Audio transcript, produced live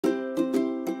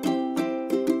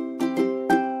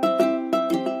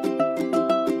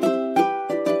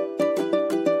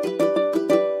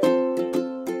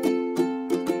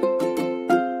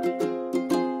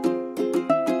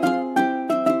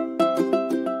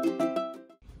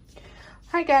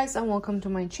Hi guys, and welcome to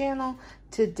my channel.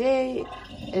 Today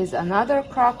is another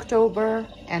Crocktober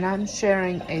and I'm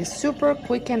sharing a super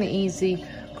quick and easy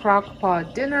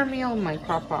crockpot dinner meal. My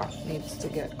crockpot needs to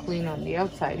get clean on the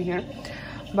outside here,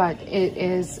 but it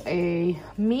is a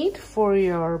meat for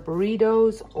your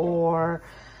burritos, or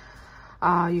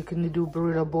you can do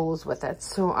burrito bowls with it.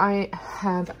 So I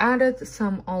have added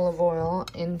some olive oil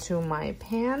into my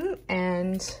pan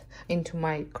and into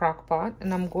my crockpot,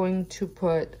 and I'm going to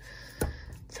put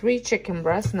 3 chicken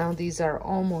breasts. Now these are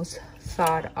almost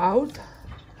thawed out,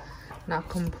 not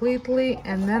completely.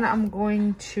 And then I'm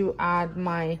going to add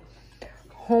my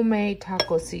homemade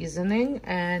taco seasoning,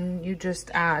 and you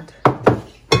just add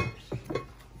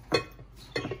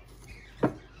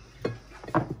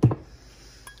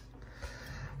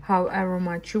however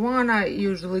much you want. I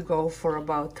usually go for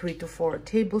about 3 to 4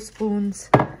 tablespoons.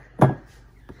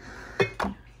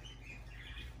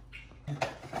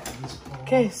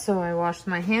 Okay, so I washed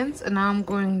my hands and now I'm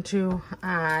going to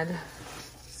add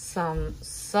some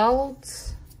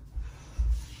salt,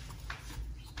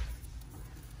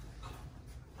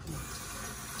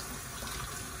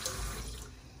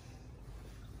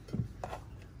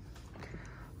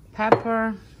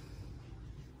 pepper,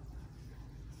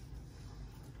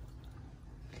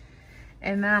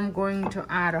 and then I'm going to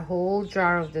add a whole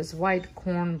jar of this white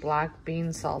corn black bean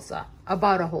salsa.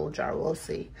 About a whole jar, we'll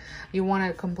see. You want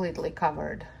it completely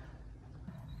covered.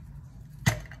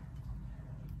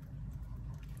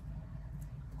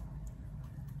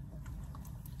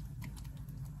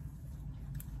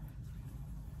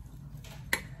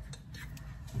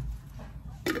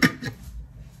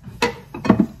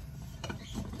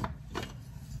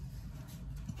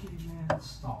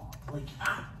 Stop. Like,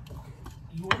 okay.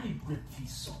 You already ripped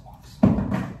these socks.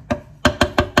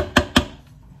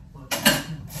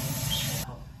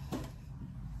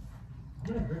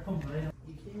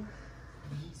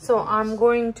 So I'm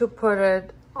going to put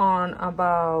it on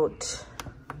about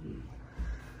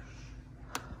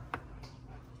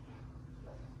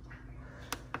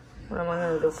what am I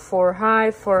going to do? 4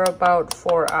 high for about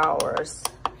 4 hours.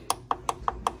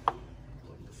 I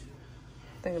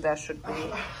think that should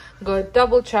be good.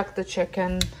 Double check the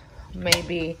chicken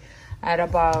maybe at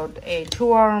about a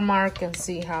 2-hour mark and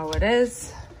see how it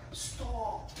is.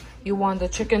 Stop. You want the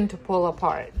chicken to pull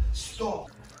apart. Stop.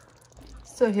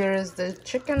 So here is the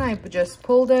chicken. I just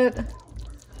pulled it.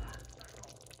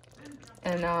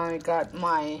 And now I got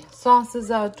my sauces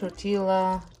out: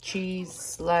 tortilla,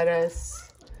 cheese,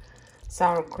 lettuce,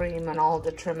 sour cream, and all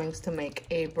the trimmings to make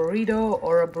a burrito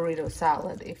or a burrito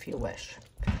salad if you wish.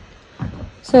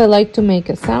 So I like to make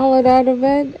a salad out of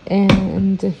it,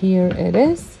 and here it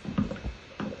is.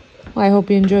 I hope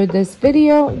you enjoyed this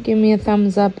video. Give me a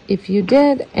thumbs up if you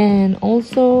did, and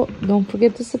also don't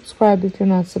forget to subscribe if you're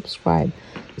not subscribed.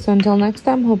 So until next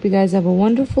time, hope you guys have a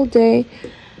wonderful day,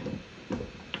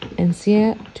 and see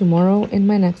you tomorrow in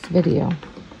my next video.